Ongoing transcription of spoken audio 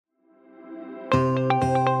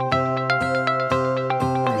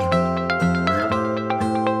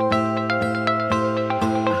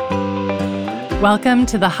Welcome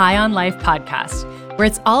to the High on Life podcast, where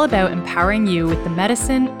it's all about empowering you with the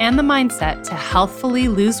medicine and the mindset to healthfully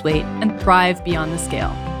lose weight and thrive beyond the scale.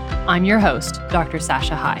 I'm your host, Dr.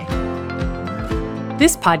 Sasha High.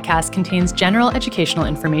 This podcast contains general educational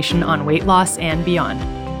information on weight loss and beyond.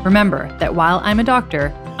 Remember that while I'm a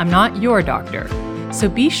doctor, I'm not your doctor, so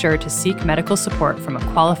be sure to seek medical support from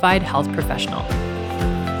a qualified health professional.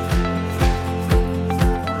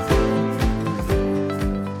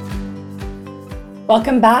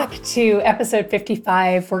 Welcome back to episode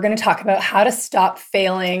 55. We're going to talk about how to stop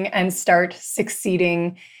failing and start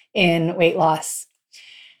succeeding in weight loss.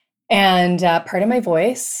 And pardon my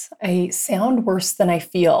voice, I sound worse than I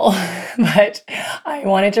feel, but I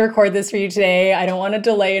wanted to record this for you today. I don't want to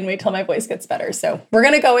delay and wait till my voice gets better. So we're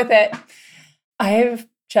going to go with it. I've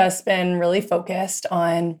just been really focused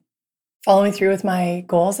on following through with my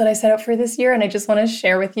goals that I set out for this year. And I just want to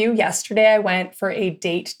share with you, yesterday I went for a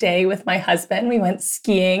date day with my husband. We went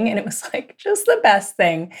skiing and it was like just the best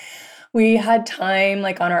thing. We had time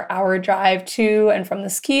like on our hour drive to and from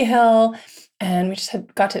the ski hill. And we just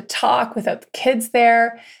got to talk without the kids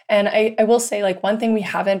there. And I will say, like, one thing we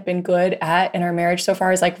haven't been good at in our marriage so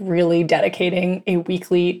far is like really dedicating a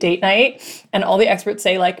weekly date night. And all the experts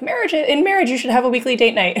say, like, in marriage, you should have a weekly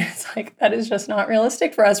date night. It's like, that is just not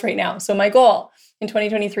realistic for us right now. So my goal in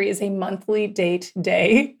 2023 is a monthly date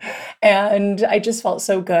day. And I just felt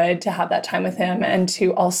so good to have that time with him and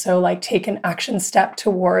to also like take an action step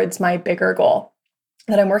towards my bigger goal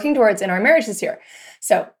that I'm working towards in our marriage this year.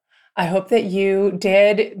 So I hope that you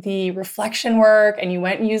did the reflection work and you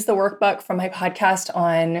went and used the workbook from my podcast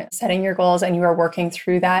on setting your goals and you are working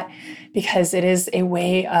through that, because it is a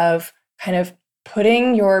way of kind of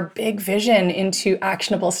putting your big vision into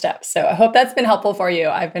actionable steps. So I hope that's been helpful for you.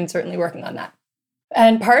 I've been certainly working on that.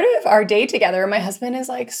 And part of our day together, my husband is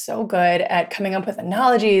like so good at coming up with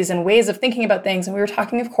analogies and ways of thinking about things. And we were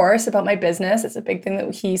talking, of course, about my business. It's a big thing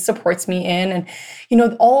that he supports me in. And, you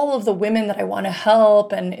know, all of the women that I want to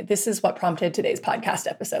help. And this is what prompted today's podcast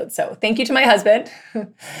episode. So thank you to my husband.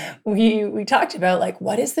 We talked about like,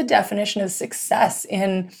 what is the definition of success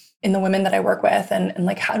in the women that I work with? And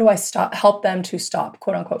like, how do I help them to stop,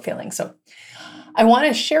 quote unquote, failing? So I want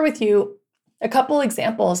to share with you a couple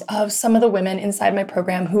examples of some of the women inside my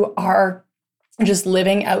program who are just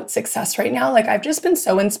living out success right now. Like, I've just been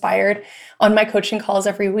so inspired on my coaching calls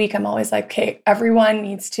every week. I'm always like, okay, everyone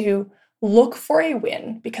needs to look for a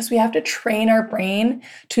win, because we have to train our brain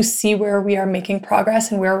to see where we are making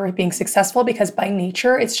progress and where we're being successful, because by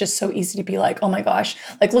nature, it's just so easy to be like, oh my gosh,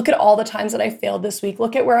 like, look at all the times that I failed this week.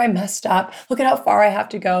 Look at where I messed up. Look at how far I have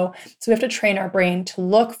to go. So we have to train our brain to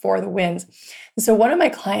look for the wins. And so one of my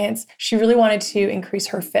clients, she really wanted to increase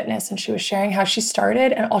her fitness, and she was sharing how she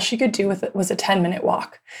started and all she could do with it was a 10-minute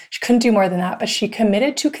walk. She couldn't do more than that, but she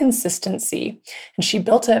committed to consistency, and she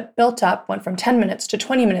built up, went from 10 minutes to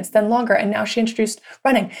 20 minutes, then longer. And now she introduced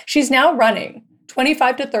running. She's now running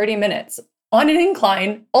 25 to 30 minutes on an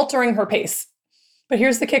incline, altering her pace. But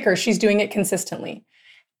here's the kicker. She's doing it consistently.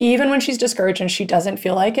 Even when she's discouraged and she doesn't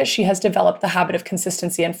feel like it, she has developed the habit of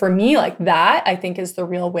consistency. And for me, like that, I think is the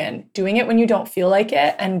real win. Doing it when you don't feel like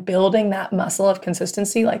it and building that muscle of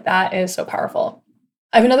consistency, like that is so powerful.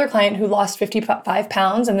 I have another client who lost 55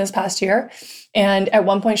 pounds in this past year. And at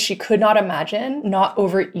one point she could not imagine not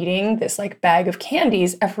overeating this like bag of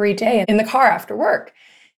candies every day in the car after work.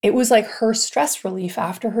 It was like her stress relief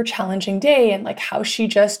after her challenging day, and like how she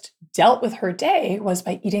just dealt with her day was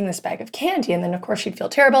by eating this bag of candy. And then of course she'd feel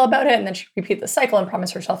terrible about it. And then she'd repeat the cycle and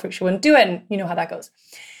promise herself she wouldn't do it. And you know how that goes.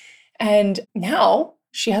 And now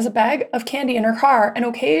she has a bag of candy in her car, and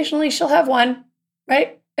occasionally she'll have one,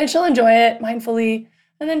 right? And she'll enjoy it mindfully,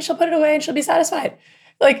 and then she'll put it away and she'll be satisfied.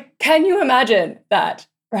 Like, can you imagine that?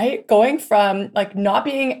 Right? Going from like not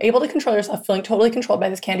being able to control yourself, feeling totally controlled by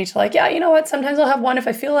this candy, to like, yeah, you know what? Sometimes I'll have one if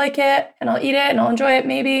I feel like it, and I'll eat it and I'll enjoy it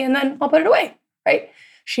maybe, and then I'll put it away, right?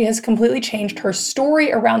 She has completely changed her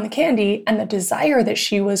story around the candy and the desire that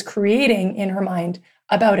she was creating in her mind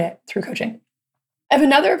about it through coaching. I have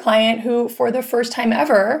another client who, for the first time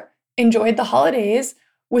ever, enjoyed the holidays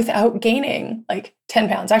without gaining like 10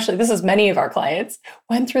 pounds. Actually, this is many of our clients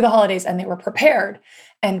went through the holidays and they were prepared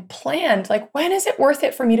and planned, like, when is it worth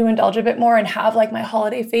it for me to indulge a bit more and have like my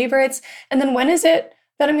holiday favorites? And then when is it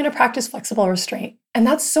that I'm going to practice flexible restraint? And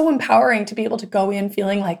that's so empowering to be able to go in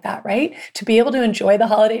feeling like that, right? To be able to enjoy the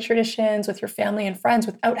holiday traditions with your family and friends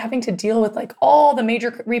without having to deal with like all the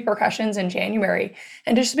major repercussions in January,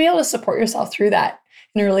 and just to be able to support yourself through that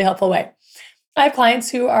in a really helpful way. I have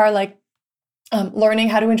clients who are like learning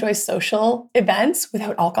how to enjoy social events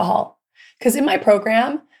without alcohol. Because in my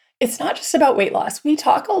program, it's not just about weight loss. We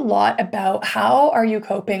talk a lot about how are you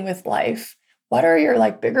coping with life what are your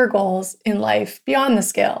like bigger goals in life beyond the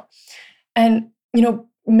scale? And,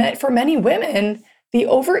 for many women, the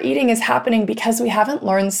overeating is happening because we haven't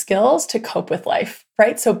learned skills to cope with life,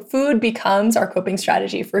 right? So food becomes our coping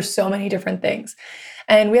strategy for so many different things.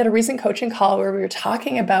 And we had a recent coaching call where we were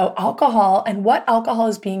talking about alcohol and what alcohol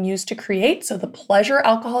is being used to create. So the pleasure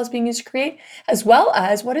alcohol is being used to create, as well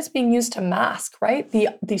as what it's being used to mask, right?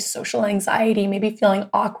 The social anxiety, maybe feeling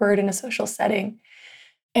awkward in a social setting.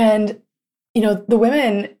 And, the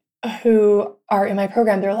women who are in my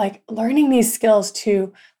program, they're like learning these skills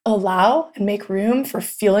to allow and make room for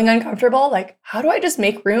feeling uncomfortable. Like, how do I just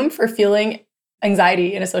make room for feeling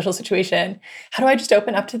anxiety in a social situation? How do I just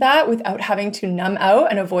open up to that without having to numb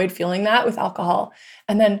out and avoid feeling that with alcohol?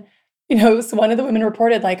 And then, so one of the women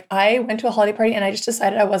reported, like, I went to a holiday party and I just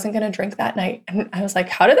decided I wasn't going to drink that night. And I was like,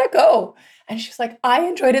 how did that go? And she's like, I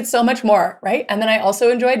enjoyed it so much more, right? And then I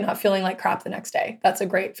also enjoyed not feeling like crap the next day. That's a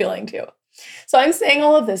great feeling too. So I'm saying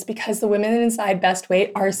all of this because the women inside Best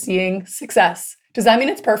Weight are seeing success. Does that mean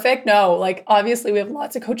it's perfect? No. Like, obviously we have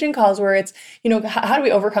lots of coaching calls where it's, how do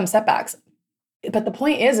we overcome setbacks? But the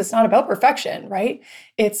point is, it's not about perfection, right?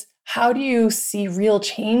 It's how do you see real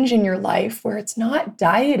change in your life where it's not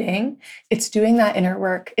dieting, it's doing that inner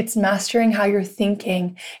work. It's mastering how you're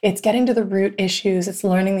thinking. It's getting to the root issues. It's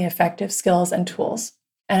learning the effective skills and tools.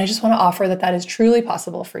 And I just want to offer that is truly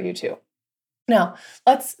possible for you too. Now,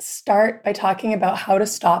 let's start by talking about how to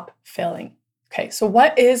stop failing. Okay, so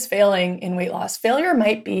what is failing in weight loss? Failure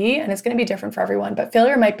might be, and it's going to be different for everyone, but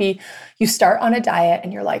failure might be you start on a diet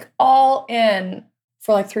and you're like all in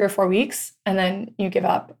for like 3 or 4 weeks, and then you give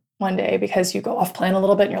up one day because you go off plan a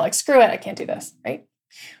little bit and you're like, screw it, I can't do this, right?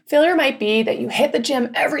 Failure might be that you hit the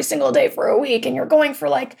gym every single day for a week and you're going for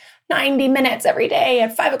like 90 minutes every day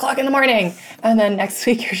at 5 o'clock in the morning. And then next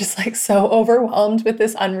week, you're just like so overwhelmed with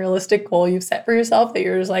this unrealistic goal you've set for yourself that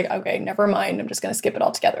you're just like, okay, never mind. I'm just going to skip it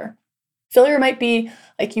altogether. Failure might be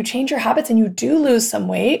like you change your habits and you do lose some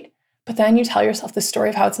weight, but then you tell yourself the story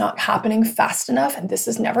of how it's not happening fast enough and this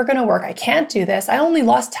is never going to work. I can't do this. I only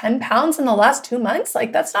lost 10 pounds in the last 2 months.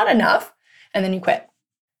 Like, that's not enough. And then you quit.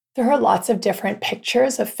 There are lots of different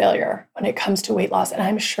pictures of failure when it comes to weight loss, and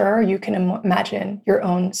I'm sure you can imagine your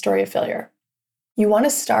own story of failure. You want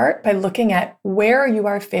to start by looking at where you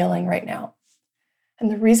are failing right now.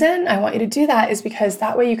 And the reason I want you to do that is because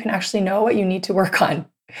that way you can actually know what you need to work on.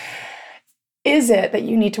 Is it that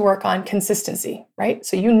you need to work on consistency, right?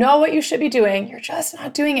 So you know what you should be doing, you're just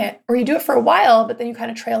not doing it, or you do it for a while, but then you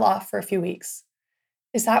kind of trail off for a few weeks.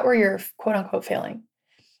 Is that where you're quote unquote failing?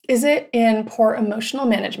 Is it in poor emotional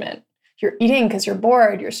management? You're eating because you're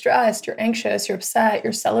bored, you're stressed, you're anxious, you're upset,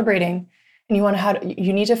 you're celebrating, and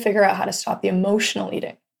you need to figure out how to stop the emotional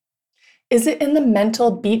eating. Is it in the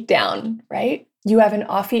mental beatdown, right? You have an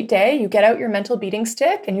off-eat day, you get out your mental beating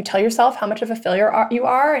stick and you tell yourself how much of a failure you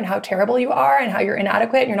are and how terrible you are and how you're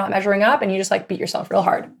inadequate and you're not measuring up, and you just like beat yourself real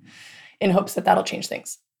hard in hopes that that'll change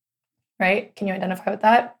things, right? Can you identify with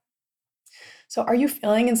that? So are you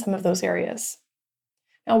failing in some of those areas?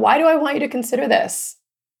 Now, why do I want you to consider this?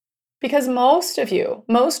 Because most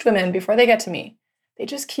women, before they get to me, they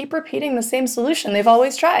just keep repeating the same solution they've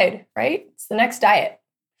always tried, right? It's the next diet.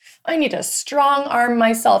 I need to strong arm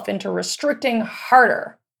myself into restricting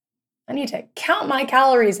harder. I need to count my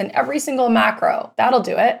calories in every single macro. That'll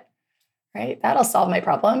do it, right? That'll solve my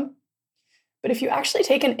problem. But if you actually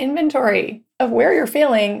take an inventory of where you're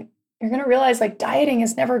failing, you're going to realize like dieting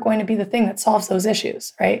is never going to be the thing that solves those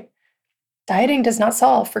issues, right? Dieting does not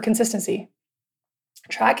solve for consistency.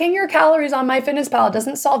 Tracking your calories on MyFitnessPal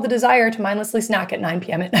doesn't solve the desire to mindlessly snack at 9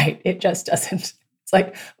 p.m. at night. It just doesn't. It's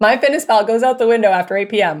like MyFitnessPal goes out the window after 8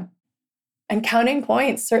 p.m. And counting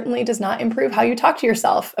points certainly does not improve how you talk to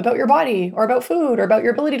yourself about your body or about food or about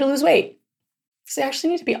your ability to lose weight. So you actually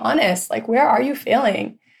need to be honest, like where are you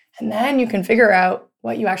failing? And then you can figure out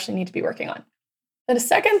what you actually need to be working on. And the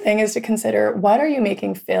second thing is to consider, what are you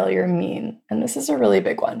making failure mean? And this is a really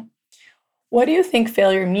big one. What do you think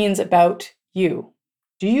failure means about you?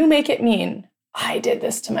 Do you make it mean, I did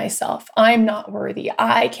this to myself. I'm not worthy.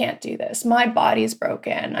 I can't do this. My body's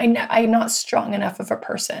broken. I'm not strong enough of a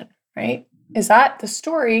person, right? Is that the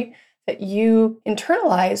story that you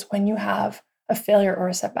internalize when you have a failure or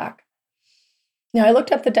a setback? Now, I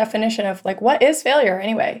looked up the definition of like, what is failure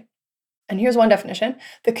anyway? And here's one definition: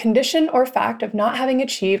 the condition or fact of not having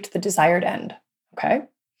achieved the desired end, okay?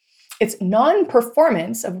 It's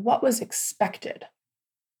non-performance of what was expected,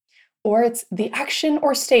 or it's the action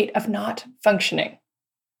or state of not functioning.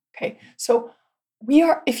 Okay, so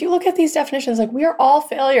if you look at these definitions, like we are all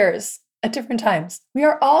failures at different times. We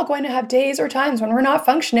are all going to have days or times when we're not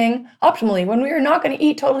functioning optimally, when we are not going to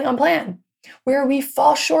eat totally on plan. where we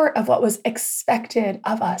fall short of what was expected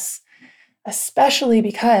of us, especially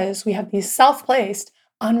because we have these self-placed,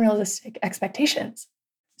 unrealistic expectations.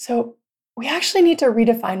 So we actually need to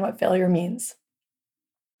redefine what failure means.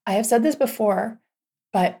 I have said this before,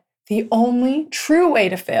 but the only true way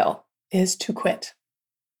to fail is to quit.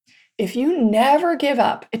 If you never give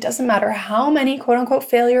up, it doesn't matter how many quote unquote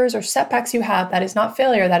failures or setbacks you have, that is not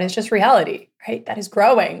failure, that is just reality, right? That is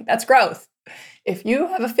growing, that's growth. If you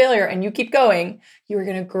have a failure and you keep going, you are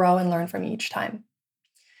going to grow and learn from each time.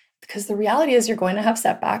 Because the reality is you're going to have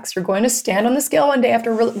setbacks. You're going to stand on the scale one day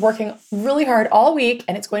after working really hard all week,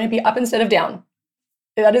 and it's going to be up instead of down.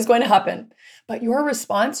 That is going to happen. But your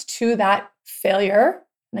response to that failure,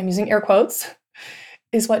 and I'm using air quotes,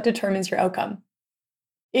 is what determines your outcome.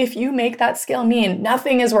 If you make that scale mean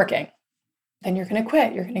nothing is working, then you're going to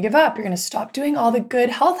quit. You're going to give up. You're going to stop doing all the good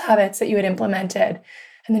health habits that you had implemented.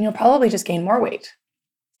 And then you'll probably just gain more weight.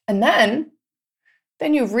 And then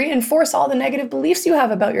you reinforce all the negative beliefs you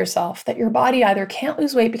have about yourself, that your body either can't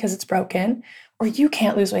lose weight because it's broken, or you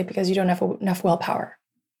can't lose weight because you don't have enough willpower.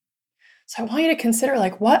 So I want you to consider,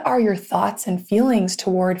 what are your thoughts and feelings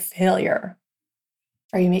toward failure?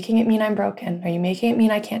 Are you making it mean I'm broken? Are you making it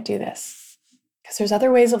mean I can't do this? Because there's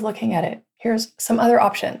other ways of looking at it. Here's some other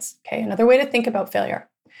options, okay? Another way to think about failure.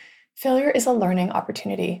 Failure is a learning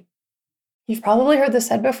opportunity. You've probably heard this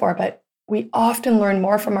said before, but we often learn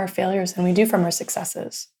more from our failures than we do from our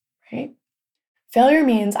successes, right? Failure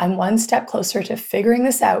means I'm one step closer to figuring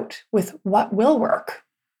this out with what will work.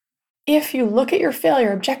 If you look at your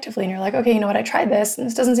failure objectively and you're like, okay, you know what, I tried this and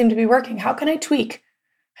this doesn't seem to be working. How can I tweak?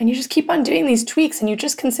 And you just keep on doing these tweaks and you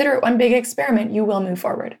just consider it one big experiment, you will move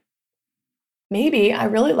forward. Maybe I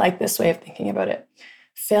really like this way of thinking about it.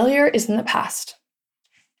 Failure is in the past,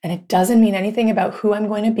 and it doesn't mean anything about who I'm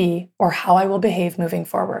going to be or how I will behave moving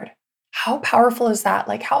forward. How powerful is that?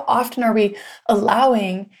 How often are we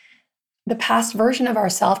allowing the past version of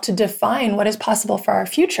ourselves to define what is possible for our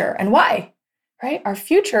future and why, right? Our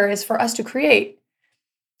future is for us to create.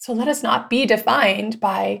 So let us not be defined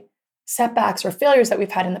by setbacks or failures that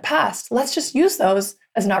we've had in the past. Let's just use those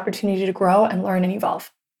as an opportunity to grow and learn and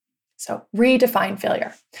evolve. So redefine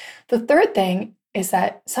failure. The third thing is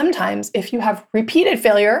that sometimes if you have repeated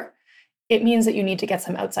failure, it means that you need to get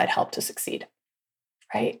some outside help to succeed,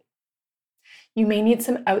 right? You may need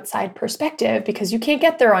some outside perspective because you can't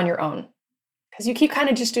get there on your own, because you keep kind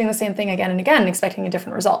of just doing the same thing again and again, expecting a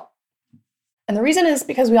different result. And the reason is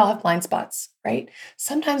because we all have blind spots, right?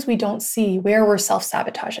 Sometimes we don't see where we're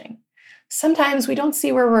self-sabotaging. Sometimes we don't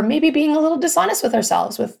see where we're maybe being a little dishonest with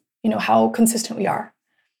ourselves with, how consistent we are.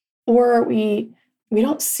 Or we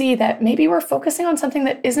don't see that maybe we're focusing on something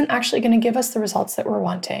that isn't actually going to give us the results that we're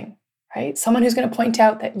wanting, right? Someone who's going to point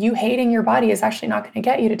out that you hating your body is actually not going to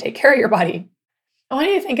get you to take care of your body. I want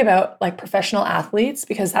you to think about professional athletes,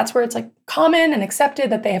 because that's where it's common and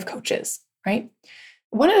accepted that they have coaches, right?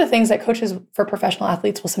 One of the things that coaches for professional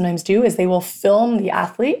athletes will sometimes do is they will film the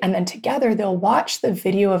athlete and then together they'll watch the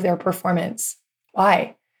video of their performance.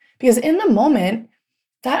 Why? Because in the moment,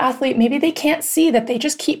 that athlete, maybe they can't see that they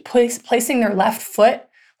just keep placing their left foot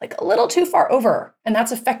a little too far over, and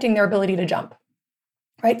that's affecting their ability to jump,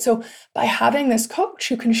 right? So by having this coach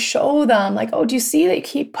who can show them oh, do you see that you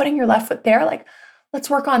keep putting your left foot there?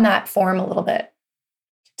 Let's work on that form a little bit.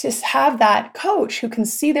 To have that coach who can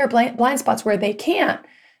see their blind spots where they can't,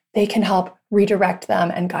 they can help redirect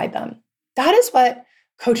them and guide them. That is what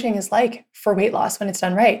coaching is like for weight loss when it's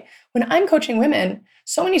done right. When I'm coaching women,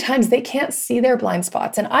 so many times they can't see their blind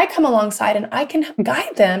spots, and I come alongside and I can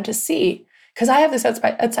guide them to see, because I have this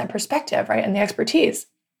outside perspective, right? And the expertise.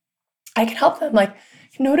 I can help them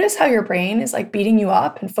notice how your brain is beating you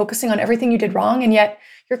up and focusing on everything you did wrong, and yet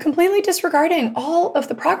you're completely disregarding all of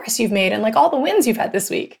the progress you've made and all the wins you've had this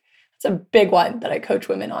week. That's a big one that I coach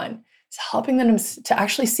women on. It's helping them to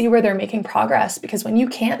actually see where they're making progress, because when you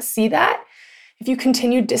can't see that, if you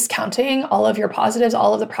continue discounting all of your positives,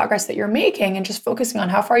 all of the progress that you're making, and just focusing on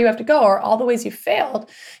how far you have to go or all the ways you failed,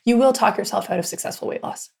 you will talk yourself out of successful weight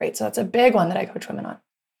loss, right? So that's a big one that I coach women on.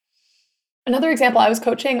 Another example, I was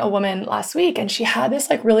coaching a woman last week, and she had this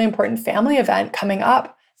really important family event coming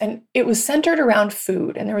up, and it was centered around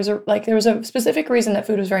food. And there was a specific reason that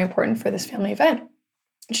food was very important for this family event.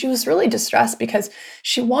 And she was really distressed because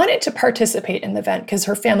she wanted to participate in the event because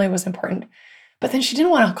her family was important. But then she didn't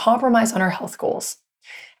want to compromise on her health goals.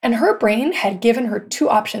 And her brain had given her two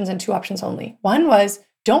options and two options only. One was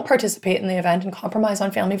don't participate in the event and compromise on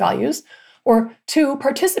family values, or two,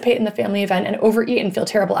 participate in the family event and overeat and feel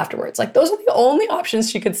terrible afterwards. Those are the only options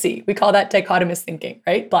she could see. We call that dichotomous thinking,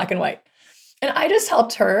 right? Black and white. And I just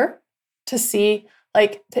helped her to see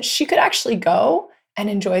that she could actually go and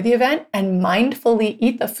enjoy the event and mindfully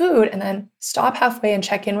eat the food and then stop halfway and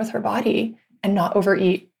check in with her body and not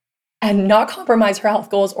overeat and not compromise her health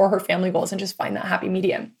goals or her family goals and just find that happy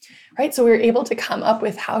medium, right? So we were able to come up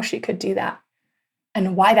with how she could do that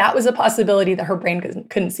and why that was a possibility that her brain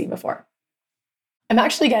couldn't see before. I'm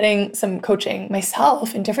actually getting some coaching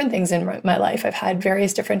myself in different things in my life. I've had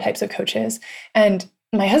various different types of coaches. And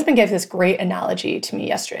my husband gave this great analogy to me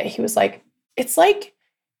yesterday. He was like, it's like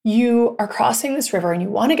you are crossing this river and you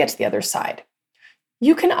want to get to the other side.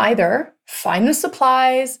 You can either find the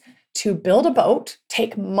supplies to build a boat,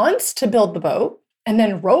 take months to build the boat, and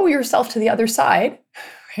then row yourself to the other side,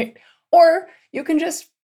 right? Or you can just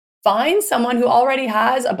find someone who already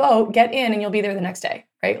has a boat, get in, and you'll be there the next day,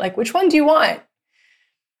 right? Like, which one do you want?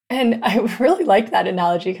 And I really liked that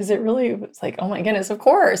analogy because it really was like, oh my goodness, of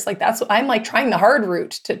course. Like I'm like trying the hard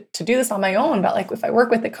route to do this on my own. But like if I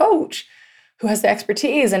work with a coach who has the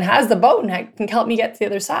expertise and has the boat and can help me get to the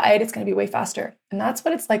other side, it's going to be way faster. And that's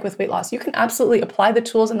what it's like with weight loss. You can absolutely apply the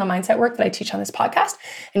tools and the mindset work that I teach on this podcast,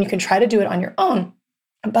 and you can try to do it on your own.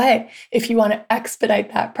 But if you want to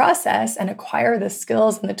expedite that process and acquire the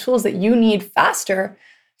skills and the tools that you need faster,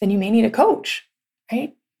 then you may need a coach,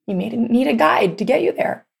 right? You may need a guide to get you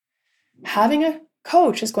there. Having a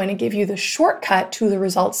coach is going to give you the shortcut to the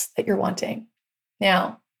results that you're wanting.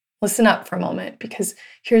 Now, listen up for a moment, because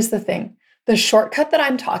here's the thing. The shortcut that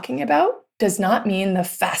I'm talking about does not mean the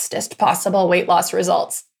fastest possible weight loss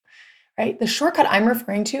results, right? The shortcut I'm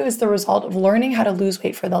referring to is the result of learning how to lose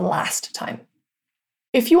weight for the last time.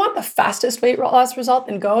 If you want the fastest weight loss result,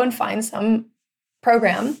 then go and find some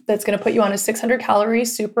program that's going to put you on a 600-calorie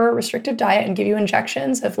super restrictive diet and give you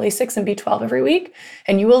injections of Lasix and B12 every week,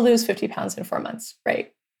 and you will lose 50 pounds in 4 months,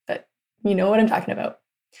 right? But you know what I'm talking about.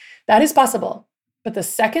 That is possible. But the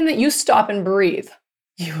second that you stop and breathe,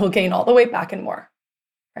 you will gain all the weight back and more,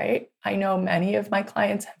 right? I know many of my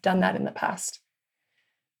clients have done that in the past.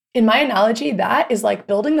 In my analogy, that is like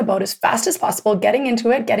building the boat as fast as possible, getting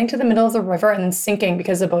into it, getting to the middle of the river, and then sinking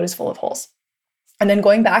because the boat is full of holes. And then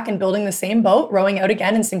going back and building the same boat, rowing out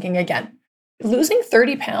again and sinking again. Losing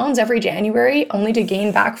 30 pounds every January only to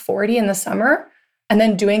gain back 40 in the summer, and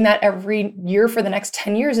then doing that every year for the next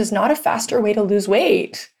 10 years is not a faster way to lose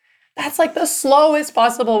weight. That's like the slowest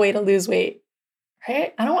possible way to lose weight,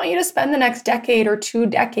 right? I don't want you to spend the next decade or 2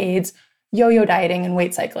 decades yo-yo dieting and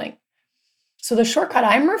weight cycling. So the shortcut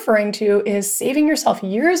I'm referring to is saving yourself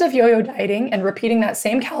years of yo-yo dieting and repeating that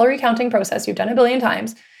same calorie counting process you've done a billion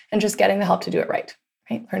times and just getting the help to do it right?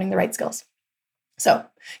 Learning the right skills. So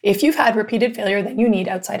if you've had repeated failure, then you need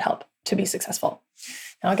outside help to be successful.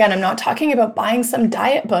 Now, again, I'm not talking about buying some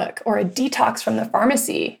diet book or a detox from the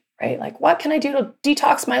pharmacy, right? Like, what can I do to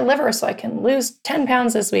detox my liver so I can lose 10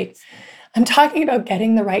 pounds this week? I'm talking about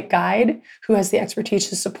getting the right guide who has the expertise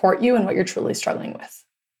to support you in what you're truly struggling with,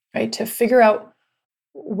 right? To figure out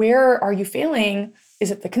where are you failing.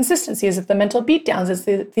 Is it the consistency? Is it the mental beatdowns? Is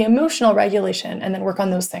it the emotional regulation? And then work on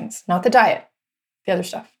those things, not the diet, the other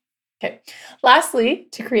stuff. Okay. Lastly,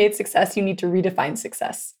 to create success, you need to redefine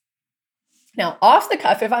success. Now, off the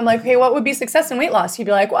cuff, if I'm like, okay, what would be success in weight loss? You'd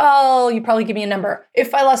be like, well, you probably give me a number.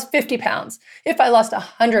 If I lost 50 pounds, if I lost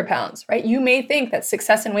 100 pounds, right? You may think that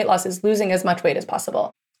success in weight loss is losing as much weight as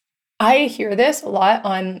possible. I hear this a lot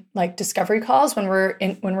on like discovery calls when we're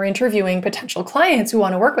interviewing potential clients who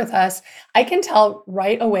want to work with us. I can tell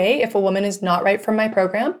right away if a woman is not right for my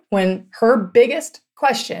program when her biggest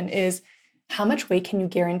question is, how much weight can you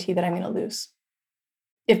guarantee that I'm going to lose?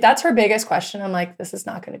 If that's her biggest question, I'm like, this is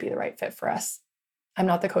not going to be the right fit for us. I'm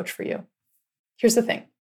not the coach for you. Here's the thing.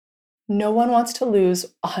 No one wants to lose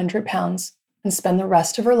 100 pounds and spend the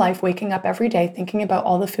rest of her life waking up every day thinking about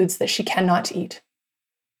all the foods that she cannot eat.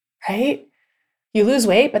 Right? You lose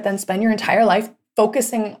weight, but then spend your entire life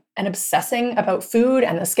focusing and obsessing about food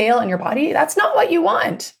and the scale in your body. That's not what you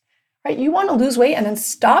want, right? You want to lose weight and then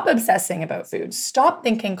stop obsessing about food. Stop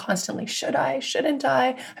thinking constantly, should I, shouldn't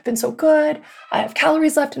I? I've been so good. I have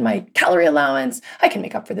calories left in my calorie allowance. I can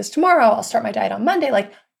make up for this tomorrow. I'll start my diet on Monday.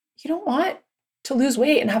 Like, you don't want to lose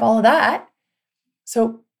weight and have all of that.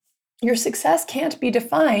 So your success can't be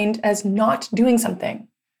defined as not doing something.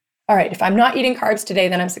 All right, if I'm not eating carbs today,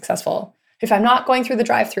 then I'm successful. If I'm not going through the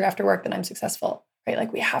drive-thru after work, then I'm successful, right?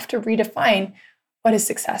 Like we have to redefine what is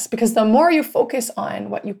success, because the more you focus on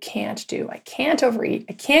what you can't do, I can't overeat,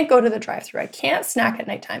 I can't go to the drive-thru, I can't snack at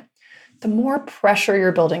nighttime, the more pressure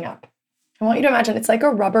you're building up. I want you to imagine it's like a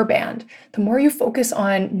rubber band. The more you focus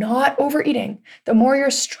on not overeating, the more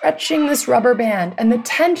you're stretching this rubber band, and the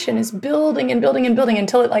tension is building and building and building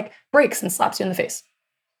until it like breaks and slaps you in the face.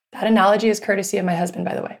 That analogy is courtesy of my husband,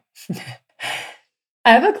 by the way.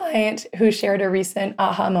 I have a client who shared a recent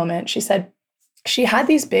aha moment. She said, She had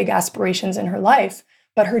these big aspirations in her life,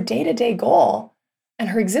 but her day-to-day goal and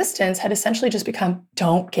her existence had essentially just become,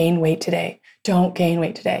 don't gain weight today. Don't gain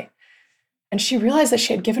weight today. And she realized that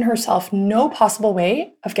she had given herself no possible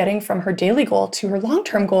way of getting from her daily goal to her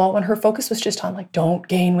long-term goal when her focus was just on like, don't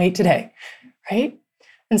gain weight today, right?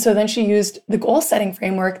 And so then she used the goal setting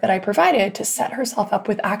framework that I provided to set herself up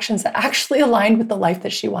with actions that actually aligned with the life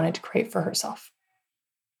that she wanted to create for herself.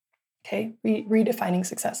 Okay, redefining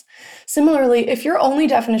success. Similarly, if your only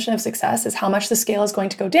definition of success is how much the scale is going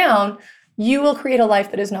to go down, you will create a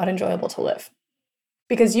life that is not enjoyable to live.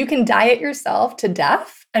 Because you can diet yourself to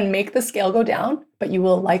death and make the scale go down, but you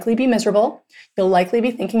will likely be miserable. You'll likely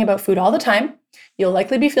be thinking about food all the time. You'll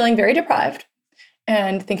likely be feeling very deprived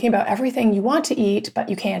and thinking about everything you want to eat, but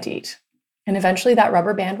you can't eat. And eventually that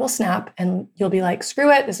rubber band will snap and you'll be like,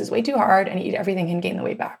 screw it, this is way too hard, and eat everything and gain the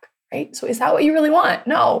weight back, right? So is that what you really want?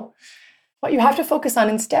 No. What you have to focus on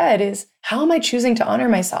instead is, how am I choosing to honor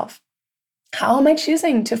myself? How am I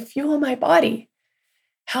choosing to fuel my body?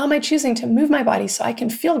 How am I choosing to move my body so I can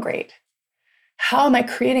feel great? How am I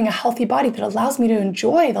creating a healthy body that allows me to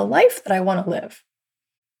enjoy the life that I want to live?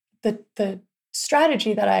 The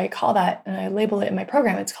strategy that I call that, and I label it in my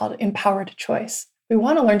program, it's called empowered choice. We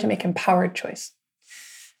want to learn to make empowered choice.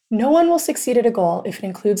 No one will succeed at a goal if it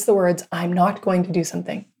includes the words, I'm not going to do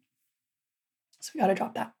something. So we got to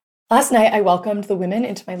drop that. Last night, I welcomed the women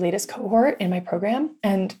into my latest cohort in my program,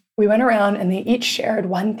 and we went around and they each shared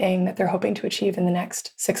one thing that they're hoping to achieve in the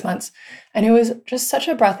next 6 months. And it was just such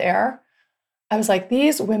a breath of air. I was like,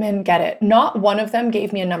 these women get it. Not one of them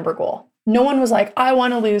gave me a number goal. No one was like, I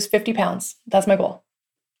want to lose 50 pounds. That's my goal,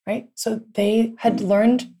 right? So they had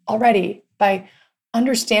learned already by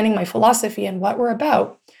understanding my philosophy and what we're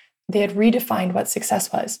about. They had redefined what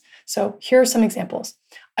success was. So here are some examples.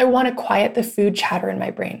 I want to quiet the food chatter in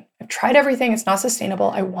my brain. I've tried everything. It's not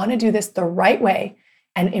sustainable. I want to do this the right way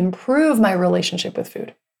and improve my relationship with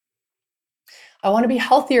food. I want to be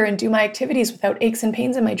healthier and do my activities without aches and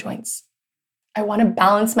pains in my joints. I want to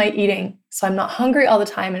balance my eating so I'm not hungry all the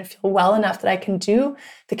time and feel well enough that I can do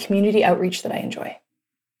the community outreach that I enjoy.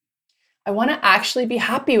 I want to actually be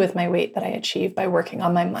happy with my weight that I achieve by working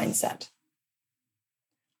on my mindset.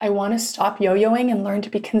 I want to stop yo-yoing and learn to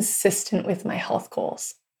be consistent with my health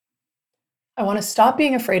goals. I want to stop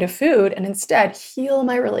being afraid of food and instead heal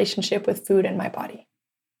my relationship with food and my body.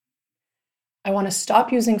 I want to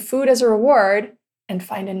stop using food as a reward and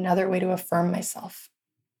find another way to affirm myself.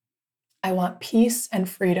 I want peace and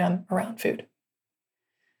freedom around food.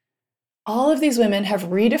 All of these women have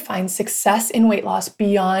redefined success in weight loss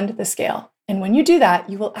beyond the scale. And when you do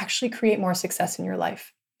that, you will actually create more success in your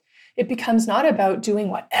life. It becomes not about doing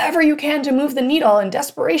whatever you can to move the needle in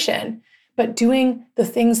desperation, but doing the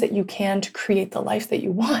things that you can to create the life that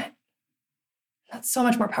you want. That's so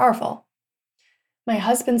much more powerful. My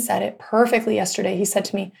husband said it perfectly yesterday. He said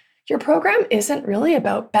to me, your program isn't really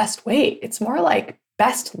about best weight. It's more like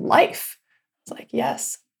best life. I was like,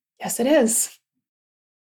 yes, it is.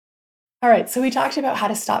 All right, so we talked about how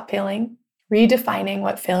to stop failing, redefining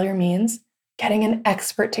what failure means, getting an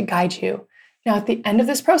expert to guide you. Now, at the end of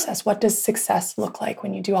this process, what does success look like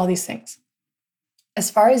when you do all these things?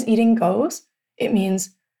 As far as eating goes, it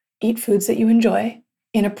means eat foods that you enjoy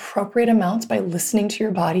in appropriate amounts by listening to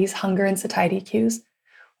your body's hunger and satiety cues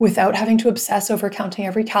without having to obsess over counting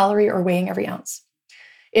every calorie or weighing every ounce.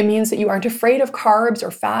 It means that you aren't afraid of carbs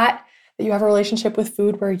or fat, that you have a relationship with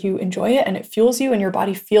food where you enjoy it and it fuels you and your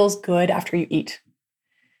body feels good after you eat.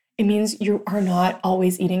 It means you are not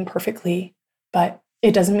always eating perfectly, but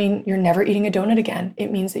it doesn't mean you're never eating a donut again.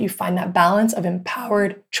 It means that you find that balance of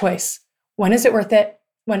empowered choice. When is it worth it?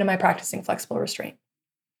 When am I practicing flexible restraint?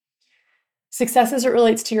 Success as it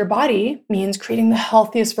relates to your body means creating the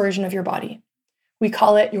healthiest version of your body. We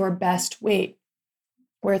call it your best weight,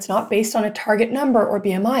 where it's not based on a target number or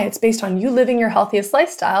BMI. It's based on you living your healthiest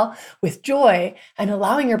lifestyle with joy and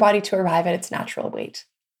allowing your body to arrive at its natural weight.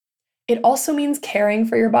 It also means caring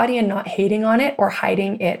for your body and not hating on it or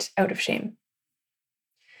hiding it out of shame.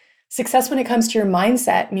 Success when it comes to your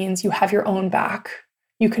mindset means you have your own back.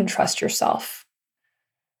 You can trust yourself.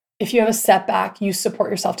 If you have a setback, you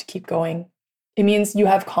support yourself to keep going. It means you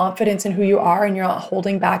have confidence in who you are and you're not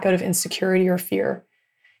holding back out of insecurity or fear.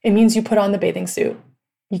 It means you put on the bathing suit.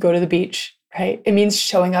 You go to the beach, right? It means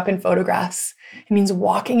showing up in photographs. It means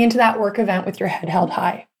walking into that work event with your head held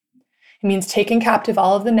high. It means taking captive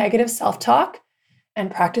all of the negative self-talk and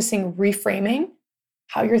practicing reframing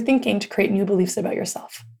how you're thinking to create new beliefs about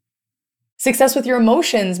yourself. Success with your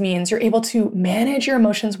emotions means you're able to manage your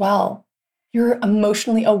emotions well. You're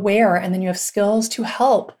emotionally aware, and then you have skills to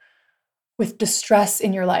help with distress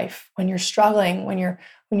in your life when you're struggling, when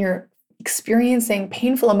you're experiencing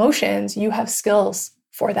painful emotions, you have skills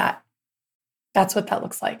for that. That's what that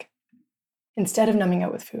looks like, instead of numbing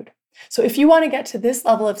out with food. So if you want to get to this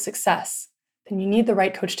level of success, then you need the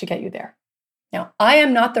right coach to get you there. Now, I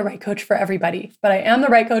am not the right coach for everybody, but I am the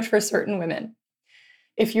right coach for certain women.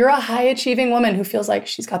 If you're a high-achieving woman who feels like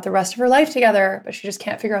she's got the rest of her life together, but she just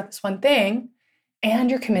can't figure out this one thing,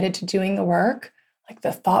 and you're committed to doing the work, like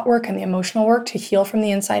the thought work and the emotional work to heal from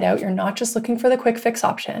the inside out, you're not just looking for the quick fix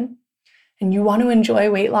option, and you want to enjoy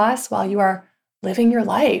weight loss while you are living your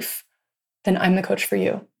life, then I'm the coach for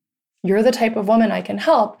you. You're the type of woman I can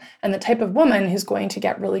help, and the type of woman who's going to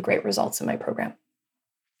get really great results in my program.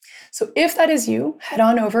 So if that is you, head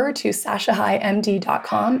on over to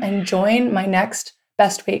sashahighmd.com and join my next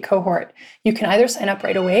Best Weight cohort. You can either sign up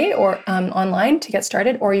right away or online to get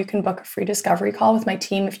started, or you can book a free discovery call with my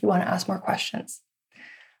team if you want to ask more questions.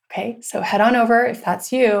 Okay, so head on over, if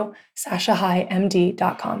that's you,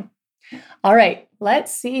 sashahighmd.com. All right,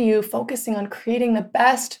 let's see you focusing on creating the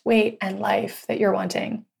best weight and life that you're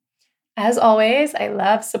wanting. As always, I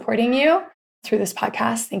love supporting you through this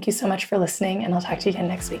podcast. Thank you so much for listening, and I'll talk to you again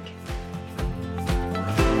next week.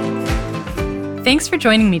 Thanks for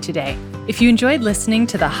joining me today. If you enjoyed listening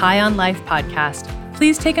to the High on Life podcast,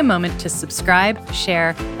 please take a moment to subscribe,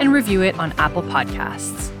 share, and review it on Apple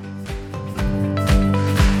Podcasts.